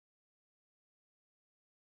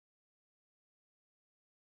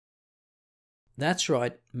That's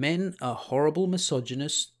right, men are horrible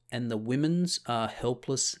misogynists and the women's are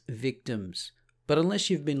helpless victims. But unless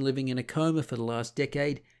you've been living in a coma for the last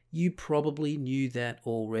decade, you probably knew that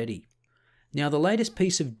already. Now, the latest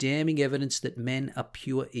piece of damning evidence that men are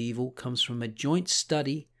pure evil comes from a joint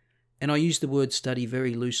study, and I use the word study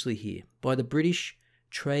very loosely here, by the British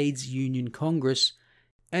Trades Union Congress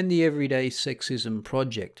and the Everyday Sexism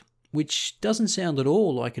Project, which doesn't sound at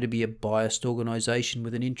all like it to be a biased organisation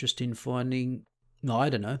with an interest in finding, I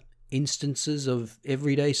don't know, instances of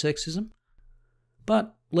everyday sexism.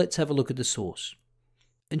 But let's have a look at the source.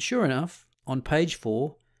 And sure enough, on page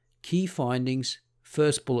 4, key findings,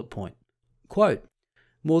 first bullet point. Quote,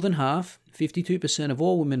 more than half, 52% of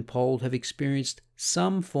all women polled have experienced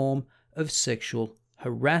some form of sexual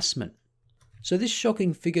harassment. So this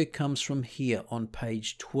shocking figure comes from here on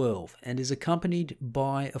page 12 and is accompanied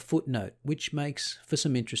by a footnote, which makes for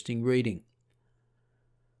some interesting reading.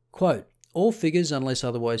 Quote, all figures, unless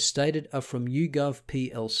otherwise stated, are from YouGov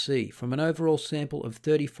plc, from an overall sample of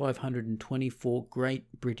 3,524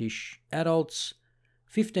 Great British adults.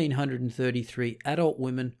 1,533 adult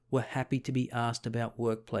women were happy to be asked about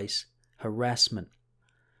workplace harassment.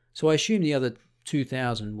 So I assume the other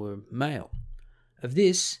 2,000 were male. Of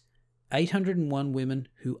this, 801 women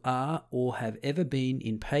who are or have ever been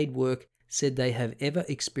in paid work said they have ever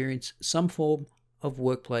experienced some form of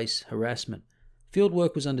workplace harassment. Field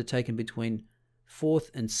work was undertaken between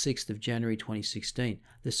 4th and 6th of January 2016.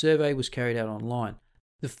 The survey was carried out online.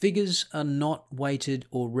 The figures are not weighted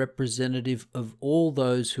or representative of all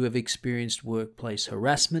those who have experienced workplace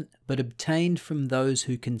harassment, but obtained from those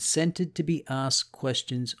who consented to be asked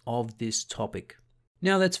questions of this topic.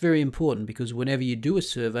 Now that's very important because whenever you do a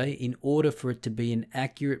survey, in order for it to be an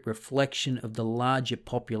accurate reflection of the larger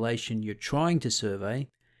population you're trying to survey,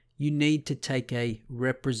 you need to take a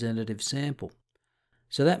representative sample.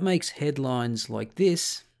 So that makes headlines like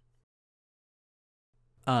this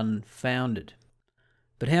unfounded.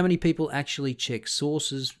 But how many people actually check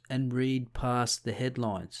sources and read past the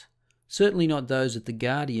headlines? Certainly not those at The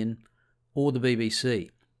Guardian or the BBC.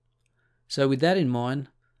 So with that in mind,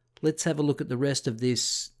 let's have a look at the rest of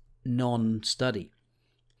this non-study.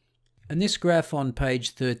 And this graph on page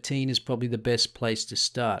 13 is probably the best place to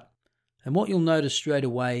start. And what you'll notice straight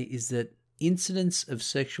away is that incidence of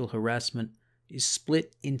sexual harassment is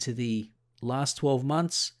split into the last 12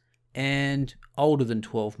 months and older than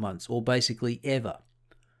 12 months, or basically ever.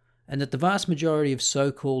 And that the vast majority of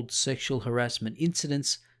so-called sexual harassment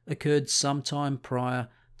incidents occurred sometime prior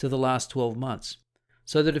to the last 12 months.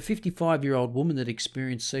 So that a 55-year-old woman that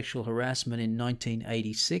experienced sexual harassment in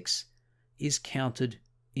 1986 is counted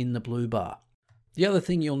in the blue bar. The other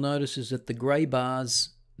thing you'll notice is that the grey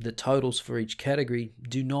bars, the totals for each category,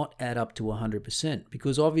 do not add up to 100%,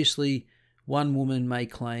 because obviously one woman may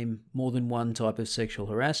claim more than one type of sexual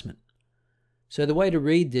harassment. So the way to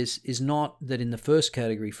read this is not that in the first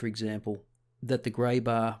category, for example, that the grey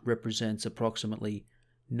bar represents approximately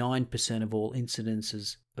 9% of all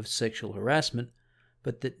incidences of sexual harassment,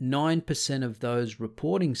 but that 9% of those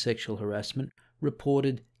reporting sexual harassment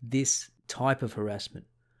reported this type of harassment,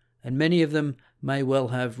 and many of them may well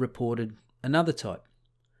have reported another type.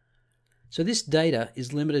 So this data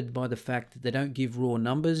is limited by the fact that they don't give raw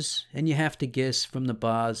numbers, and you have to guess from the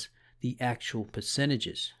bars the actual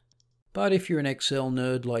percentages. But if you're an Excel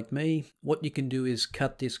nerd like me, what you can do is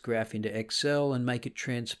cut this graph into Excel and make it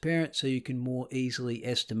transparent so you can more easily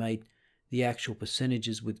estimate the actual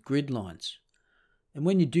percentages with grid lines. And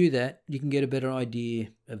when you do that, you can get a better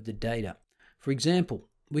idea of the data. For example,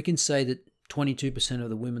 we can say that 22% of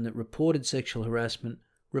the women that reported sexual harassment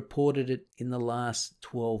reported it in the last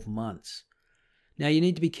 12 months. Now you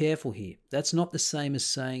need to be careful here. That's not the same as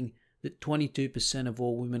saying that 22% of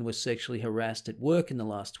all women were sexually harassed at work in the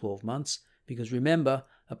last 12 months, because remember,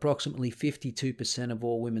 approximately 52% of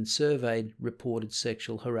all women surveyed reported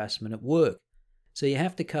sexual harassment at work. So you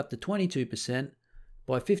have to cut the 22%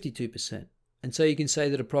 by 52%. And so you can say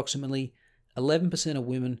that approximately 11% of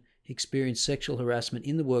women experienced sexual harassment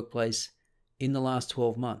in the workplace in the last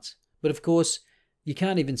 12 months. But of course, you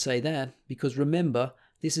can't even say that, because remember,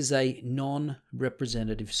 this is a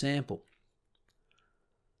non-representative sample.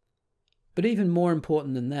 But even more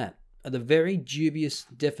important than that are the very dubious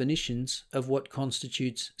definitions of what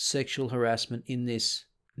constitutes sexual harassment in this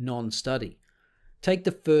non-study. Take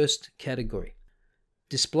the first category: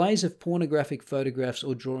 displays of pornographic photographs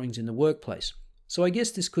or drawings in the workplace. So I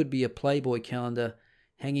guess this could be a Playboy calendar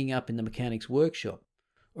hanging up in the mechanic's workshop,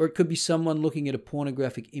 or it could be someone looking at a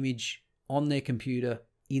pornographic image on their computer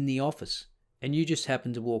in the office, and you just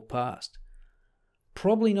happen to walk past.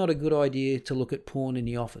 Probably not a good idea to look at porn in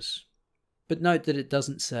the office. But note that it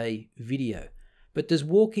doesn't say video. But does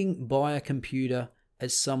walking by a computer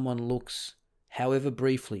as someone looks, however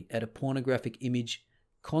briefly, at a pornographic image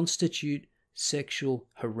constitute sexual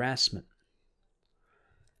harassment?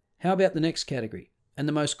 How about the next category, and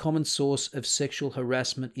the most common source of sexual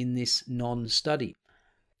harassment in this non-study?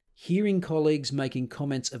 Hearing colleagues making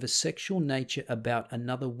comments of a sexual nature about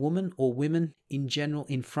another woman or women in general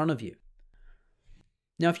in front of you.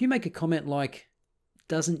 Now, if you make a comment like,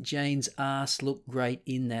 "Doesn't Jane's ass look great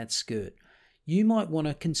in that skirt?" you might want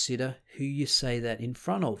to consider who you say that in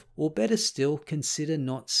front of, or better still, consider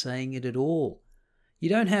not saying it at all. You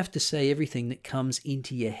don't have to say everything that comes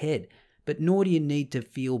into your head, but nor do you need to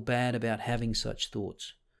feel bad about having such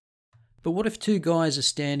thoughts. But what if two guys are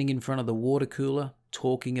standing in front of the water cooler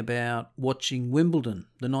talking about watching Wimbledon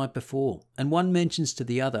the night before, and one mentions to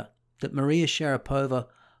the other that Maria Sharapova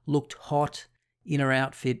looked hot in her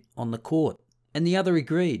outfit on the court, and the other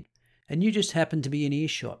agreed, and you just happened to be in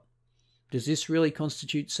earshot? Does this really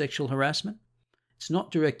constitute sexual harassment? It's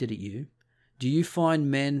not directed at you. Do you find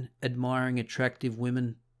men admiring attractive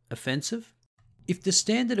women offensive? If the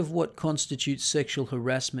standard of what constitutes sexual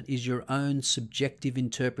harassment is your own subjective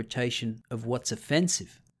interpretation of what's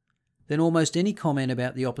offensive, then almost any comment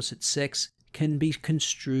about the opposite sex can be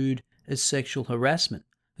construed as sexual harassment.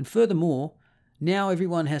 And furthermore, now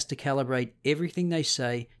everyone has to calibrate everything they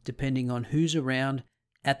say depending on who's around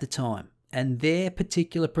at the time and their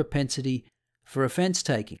particular propensity for offence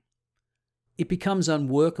taking. It becomes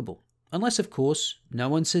unworkable, unless, of course, no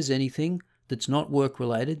one says anything that's not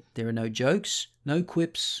work-related. There are no jokes, no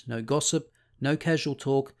quips, no gossip, no casual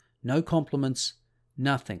talk, no compliments,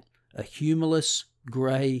 nothing. A humorless,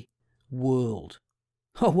 grey world.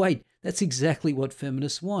 Oh wait, that's exactly what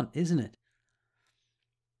feminists want, isn't it?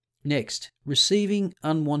 Next, receiving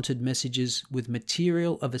unwanted messages with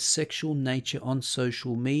material of a sexual nature on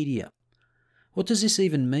social media. What does this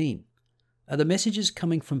even mean? Are the messages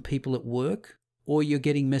coming from people at work, or you're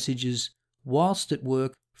getting messages whilst at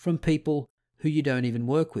work from people who you don't even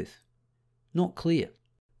work with? Not clear.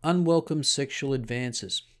 Unwelcome sexual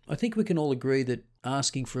advances. I think we can all agree that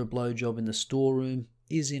asking for a blowjob in the storeroom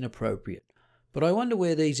is inappropriate. But I wonder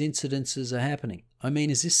where these incidences are happening. I mean,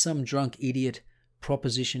 is this some drunk idiot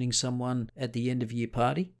propositioning someone at the end of year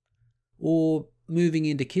party? Or moving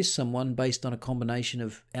in to kiss someone based on a combination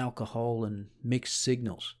of alcohol and mixed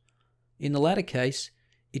signals? In the latter case,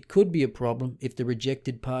 it could be a problem if the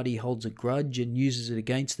rejected party holds a grudge and uses it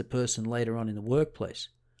against the person later on in the workplace.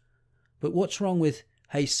 But what's wrong with,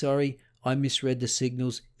 "Hey, sorry, I misread the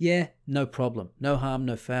signals. Yeah, no problem. No harm,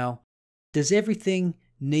 no foul." Does everything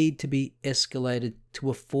need to be escalated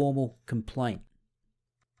to a formal complaint?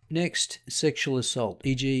 Next, sexual assault,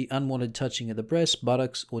 e.g. unwanted touching of the breasts,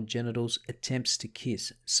 buttocks, or genitals, attempts to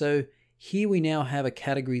kiss. So here we now have a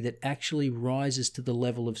category that actually rises to the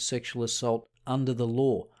level of sexual assault under the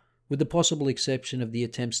law, with the possible exception of the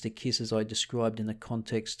attempts to kiss as I described in the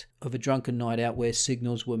context of a drunken night out where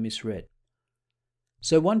signals were misread.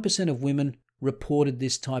 So 1% of women reported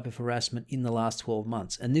this type of harassment in the last 12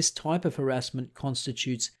 months, and this type of harassment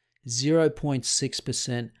constitutes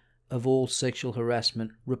 0.6% of all sexual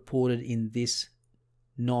harassment reported in this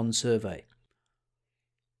non-survey.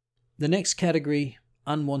 The next category,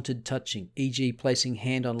 unwanted touching, e.g. placing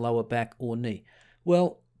hand on lower back or knee.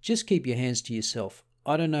 Well, just keep your hands to yourself.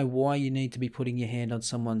 I don't know why you need to be putting your hand on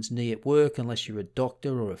someone's knee at work unless you're a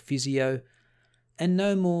doctor or a physio. And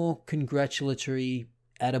no more congratulatory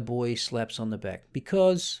attaboy slaps on the back,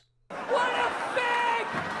 because... What a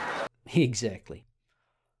fag! Exactly.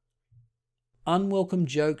 Unwelcome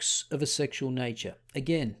jokes of a sexual nature.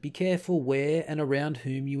 Again, be careful where and around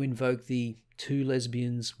whom you invoke the "two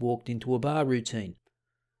lesbians walked into a bar" routine.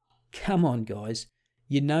 Come on, guys.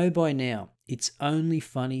 You know by now, it's only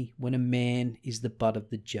funny when a man is the butt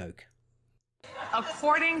of the joke.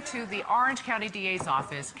 According to the Orange County DA's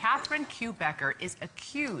office, Catherine Q. Becker is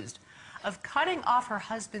accused of cutting off her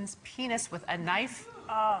husband's penis with a knife,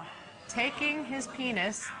 taking his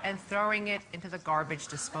penis and throwing it into the garbage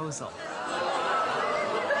disposal.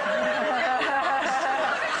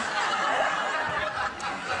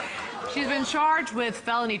 She's been charged with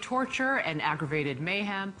felony torture and aggravated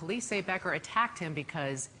mayhem. Police say Becker attacked him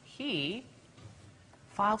because he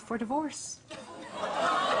filed for divorce.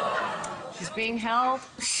 She's being held.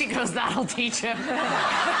 She goes, "That'll teach him."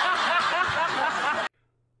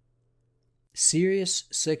 Serious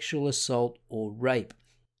sexual assault or rape.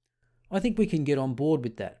 I think we can get on board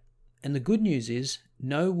with that. And the good news is,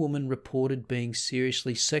 no woman reported being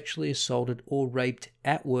seriously sexually assaulted or raped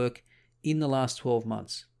at work in the last 12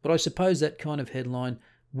 months. But I suppose that kind of headline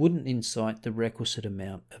wouldn't incite the requisite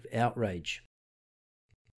amount of outrage.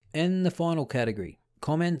 And the final category,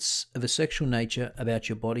 Comments of a sexual nature about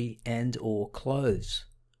your body and or clothes.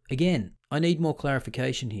 Again, I need more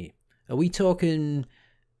clarification here. Are we talking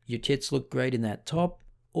your tits look great in that top,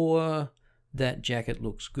 or that jacket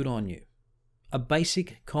looks good on you? Are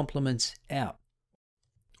basic compliments out?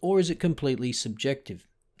 Or is it completely subjective?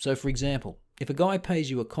 So for example, if a guy pays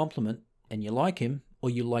you a compliment and you like him, or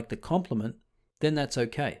you like the compliment, then that's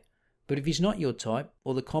okay. But if he's not your type,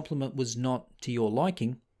 or the compliment was not to your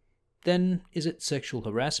liking, then is it sexual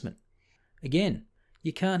harassment? Again,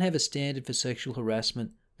 you can't have a standard for sexual harassment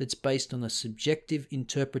that's based on a subjective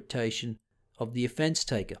interpretation of the offence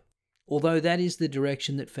taker, although that is the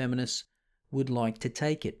direction that feminists would like to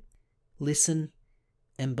take it. Listen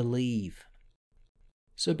and believe.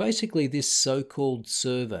 So basically this so-called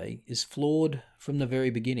survey is flawed from the very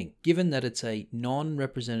beginning, given that it's a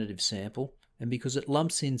non-representative sample and because it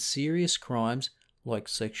lumps in serious crimes like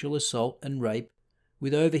sexual assault and rape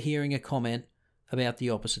with overhearing a comment about the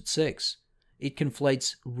opposite sex. It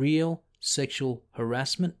conflates real sexual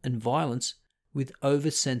harassment and violence with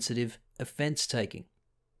oversensitive offence taking.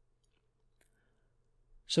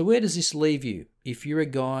 So where does this leave you if you're a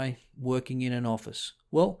guy working in an office?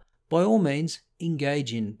 Well, by all means,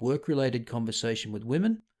 engage in work-related conversation with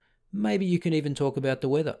women. Maybe you can even talk about the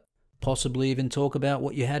weather. Possibly even talk about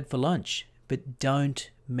what you had for lunch. But don't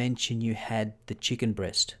mention you had the chicken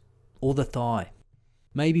breast or the thigh.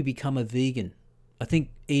 Maybe become a vegan. I think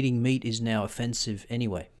eating meat is now offensive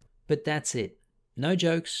anyway. But that's it. No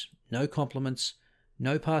jokes, no compliments,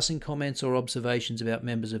 no passing comments or observations about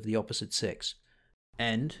members of the opposite sex.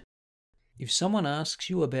 And if someone asks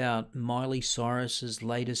you about Miley Cyrus's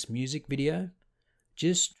latest music video,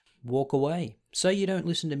 just walk away. Say you don't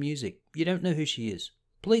listen to music. You don't know who she is.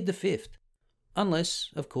 Plead the fifth. Unless,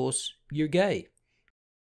 of course, you're gay.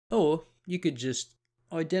 Or you could just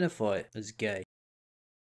identify as gay.